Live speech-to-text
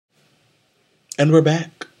And we're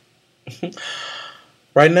back.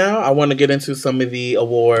 Right now, I want to get into some of the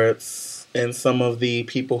awards and some of the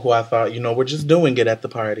people who I thought, were just doing it at the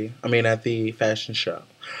party. I mean, at the fashion show.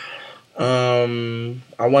 I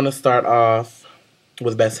want to start off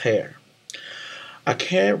with best hair. I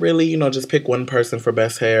can't really, just pick one person for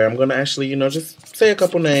best hair. I'm going to actually, just say a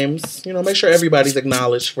couple names. Make sure everybody's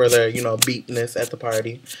acknowledged for their, beatness at the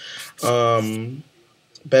party.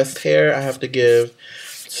 Best hair, I have to give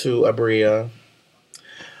to Abria.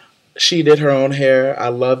 She did her own hair. I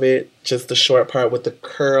love it. Just the short part with the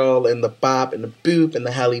curl and the bop and the boop and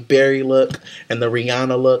the Halle Berry look and the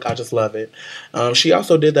Rihanna look. I just love it. She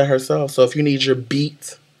also did that herself. So if you need your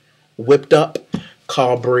beat whipped up,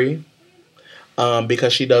 call Brie.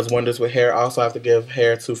 Because she does wonders with hair. I also have to give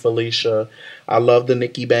hair to Felicia. I love the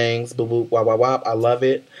Nikki Bangs. Boo boop wop wop wop. I love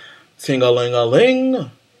it. Ting-a-ling-a-ling.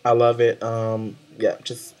 I love it. Yeah,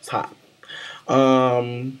 just it's hot.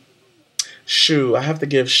 Shoe. I have to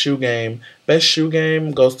give shoe game. Best shoe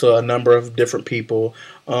game goes to a number of different people.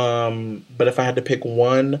 But if I had to pick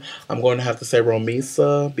one, I'm going to have to say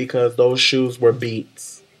Romisa because those shoes were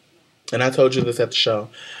beats. And I told you this at the show.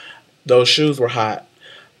 Those shoes were hot.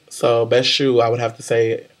 So best shoe, I would have to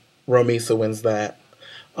say Romisa wins that.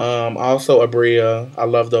 Also Abria. I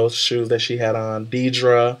love those shoes that she had on.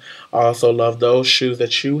 Deidre. I also love those shoes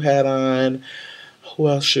that you had on. Who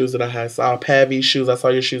else shoes did I have? I saw Pavi's shoes. I saw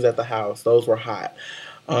your shoes at the house. Those were hot.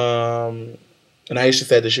 And Aisha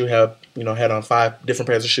said that you have, had on 5 different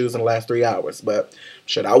pairs of shoes in the last 3 hours. But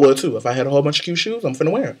shit, I would too. If I had a whole bunch of cute shoes, I'm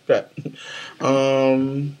finna wear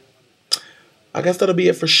them. I guess that'll be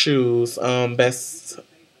it for shoes. Best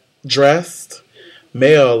dressed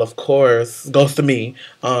male, of course, goes to me.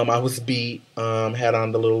 I was beat. Had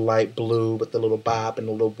on the little light blue with the little bop and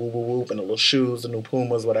the little whoop whoop whoop and the little shoes, the new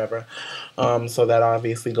Pumas, whatever. So that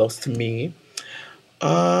obviously goes to me.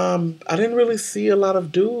 I didn't really see a lot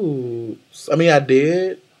of dudes. I mean, I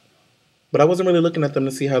did, but I wasn't really looking at them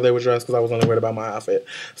to see how they were dressed because I was only worried about my outfit.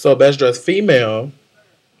 So best dressed female.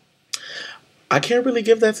 I can't really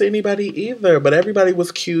give that to anybody either, but everybody was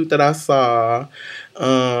cute that I saw.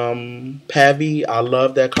 Pavi, I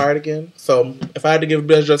love that cardigan. So if I had to give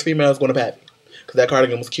best dressed female, it's going to Pavi because that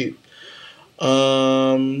cardigan was cute.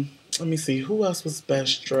 Let me see who else was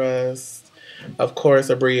best dressed. Of course,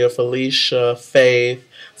 Abria, Felicia, Faith,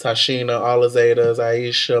 Tashina, all the Zetas,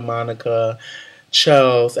 Aisha, Monica,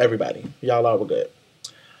 Chels, everybody. Y'all all were good.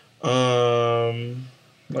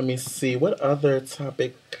 Let me see what other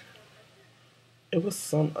topic. It was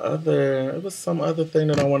some other thing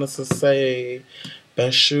that I wanted to say.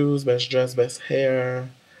 Best shoes, best dress, best hair.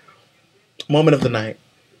 Moment of the night.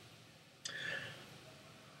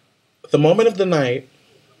 The moment of the night,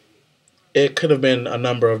 it could have been a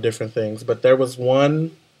number of different things, but there was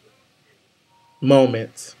one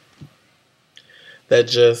moment that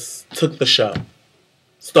just took the show.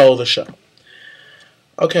 Stole the show.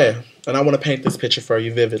 Okay, and I want to paint this picture for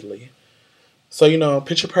you vividly. So,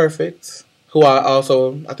 Picture Perfect, who I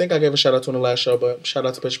think I gave a shout out to in the last show, but shout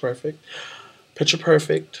out to Picture Perfect. Picture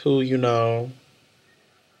Perfect, who,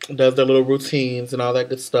 does their little routines and all that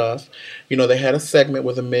good stuff. They had a segment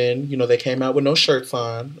with the men. They came out with no shirts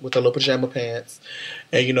on, with their little pajama pants.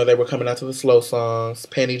 And, they were coming out to the slow songs,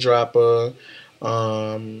 Panty Dropper,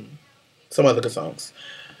 some other good songs.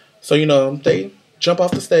 So, they jump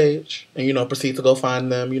off the stage and, proceed to go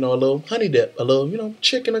find them, a little honey dip, a little,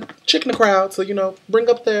 chick in the crowd to, bring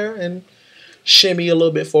up there and shimmy a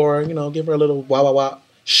little bit for her, give her a little wah wah wah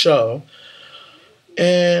show.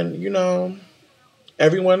 And,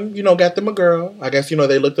 everyone, got them a girl. I guess,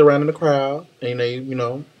 they looked around in the crowd and they,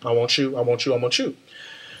 I want you, I want you, I want you.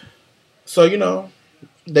 So,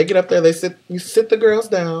 they get up there, you sit the girls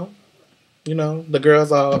down, the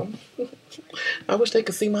girls all, I wish they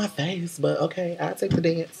could see my face, but okay, I'll take the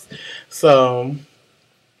dance. So,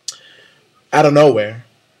 out of nowhere,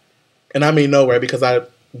 and I mean nowhere because I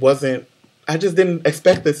just didn't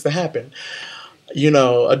expect this to happen.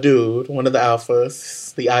 A dude, one of the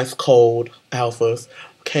alphas, the ice cold alphas,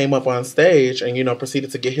 came up on stage and,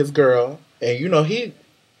 proceeded to get his girl. And,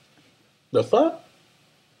 the fuck?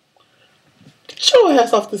 Get your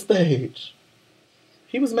ass off the stage.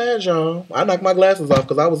 He was mad, y'all. I knocked my glasses off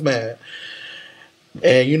because I was mad.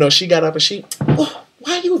 And, she got up and oh,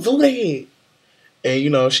 why you do that?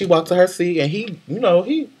 And, she walked to her seat and he,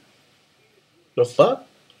 the fuck?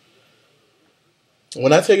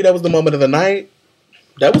 When I tell you that was the moment of the night,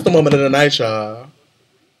 that was the moment of the night, y'all.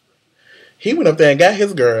 He went up there and got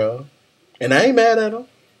his girl. And I ain't mad at him.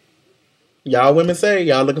 Y'all women say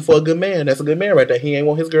y'all looking for a good man. That's a good man right there. He ain't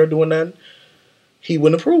want his girl doing nothing he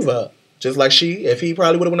wouldn't approve of. Just like if he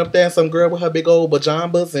probably would have went up there and some girl with her big old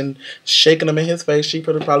pajamas and shaking them in his face, she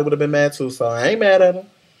probably would have been mad too. So I ain't mad at him.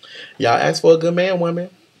 Y'all asked for a good man,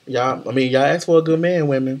 women. Y'all asked for a good man,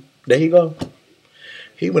 women. There he go.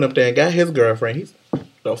 He went up there and got his girlfriend. He's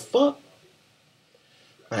the fuck.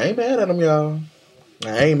 I ain't mad at him, y'all.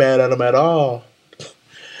 I ain't mad at him at all.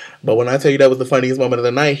 But when I tell you that was the funniest moment of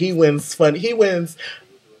the night, he wins fun. He wins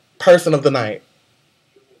person of the night.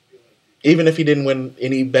 Even if he didn't win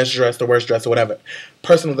any best dressed or worst dressed or whatever.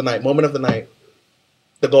 Person of the night, moment of the night.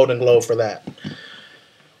 The Golden Globe for that.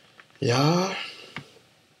 Y'all,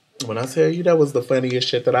 when I tell you that was the funniest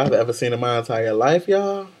shit that I've ever seen in my entire life,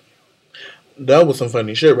 y'all. That was some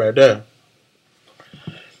funny shit right there.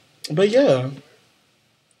 But yeah.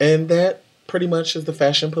 And that pretty much is the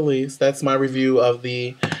Fashion Police. That's my review of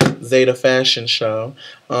the Zeta Fashion Show.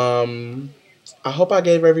 I hope I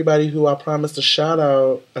gave everybody who I promised a shout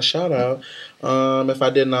out. If I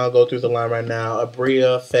didn't, I'll go through the line right now.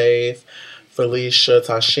 Abria, Faith, Felicia,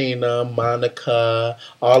 Tashina, Monica,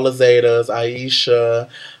 all the Zetas, Aisha,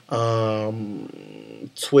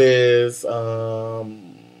 Twiz.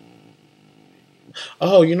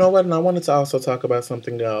 Oh, you know what? And I wanted to also talk about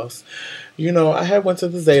something else. I had went to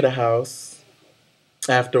the Zeta house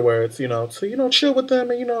afterwards, to, chill with them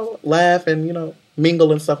and, laugh and,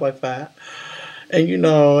 mingle and stuff like that. And,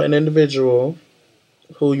 an individual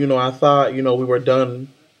who, I thought, we were done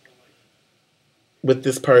with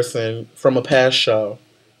this person from a past show.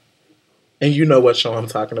 And you know what show I'm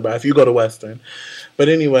talking about if you go to Western. But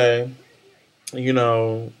anyway,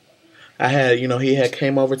 I had, he had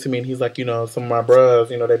came over to me and he's like, some of my bros,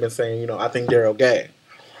 they've been saying, I think Daryl gay.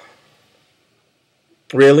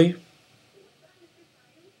 Really?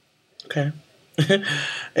 Okay.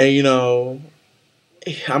 And,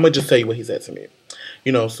 I'm going to just tell you what he said to me.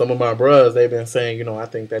 Some of my bros, they've been saying, I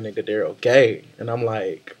think that nigga Daryl gay. And I'm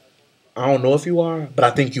like, I don't know if you are, but I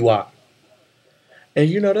think you are. And,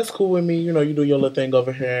 that's cool with me. You do your little thing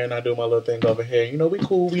over here and I do my little thing over here. We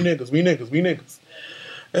cool. We niggas.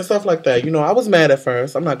 And stuff like that. I was mad at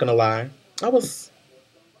first. I'm not going to lie. I was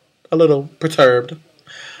a little perturbed.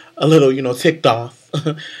 A little, ticked off.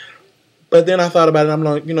 But then I thought about it. I'm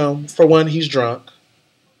like, for one, he's drunk.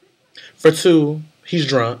 For two, he's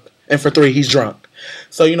drunk. And for three, he's drunk.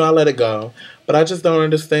 So, I let it go. But I just don't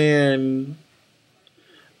understand.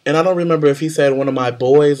 And I don't remember if he said one of my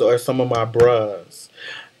boys or some of my bros.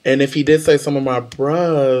 And if he did say some of my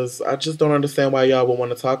bros, I just don't understand why y'all would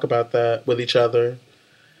want to talk about that with each other.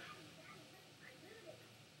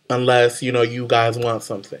 Unless, you guys want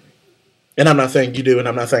something. And I'm not saying you do and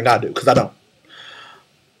I'm not saying I do. Because I don't.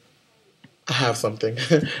 I have something.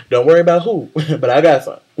 Don't worry about who. But I got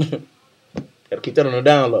something. Gotta keep that on the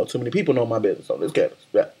down low. Too many people know my business on this campus.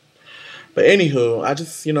 Yeah. But anywho, I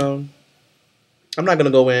just, I'm not going to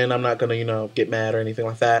go in. I'm not going to, get mad or anything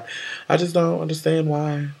like that. I just don't understand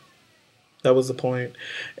why. That was the point.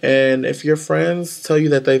 And if your friends tell you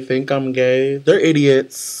that they think I'm gay, they're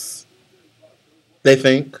idiots. They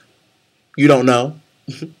think. You don't know.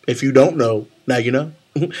 If you don't know, now you know.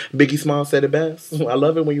 Biggie Small said it best. I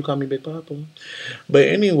love it when you call me Big Papa. But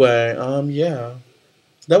anyway, yeah.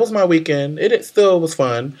 That was my weekend. It still was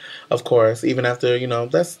fun, of course, even after,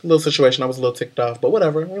 that's a little situation. I was a little ticked off, but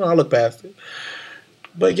whatever. I look past it.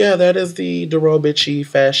 But yeah, that is the Duro Bitchy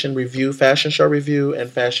fashion show review, and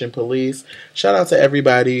Fashion Police. Shout out to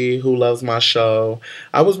everybody who loves my show.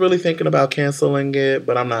 I was really thinking about canceling it,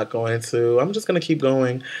 but I'm not going to. I'm just going to keep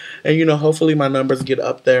going. And, hopefully my numbers get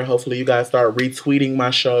up there. Hopefully you guys start retweeting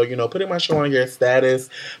my show, putting my show on your status,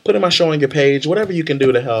 putting my show on your page, whatever you can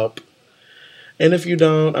do to help. And if you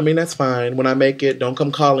don't, that's fine. When I make it, don't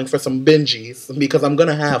come calling for some Benjis, because I'm going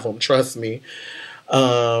to have them, trust me.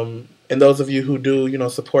 And those of you who do,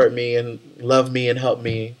 support me and love me and help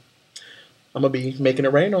me, I'm going to be making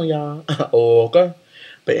it rain on y'all. Okay.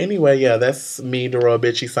 But anyway, yeah, that's me, Duro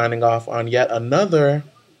Bitchy, signing off on yet another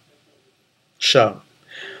show.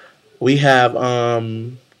 We have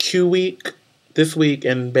Q Week this week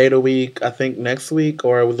and Beta Week, I think next week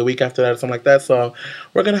or the week after that or something like that. So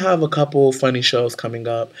we're going to have a couple funny shows coming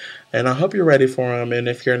up. And I hope you're ready for them. And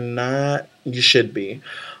if you're not, you should be.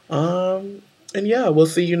 And yeah, we'll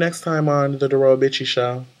see you next time on the Duro Bitchy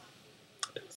Show.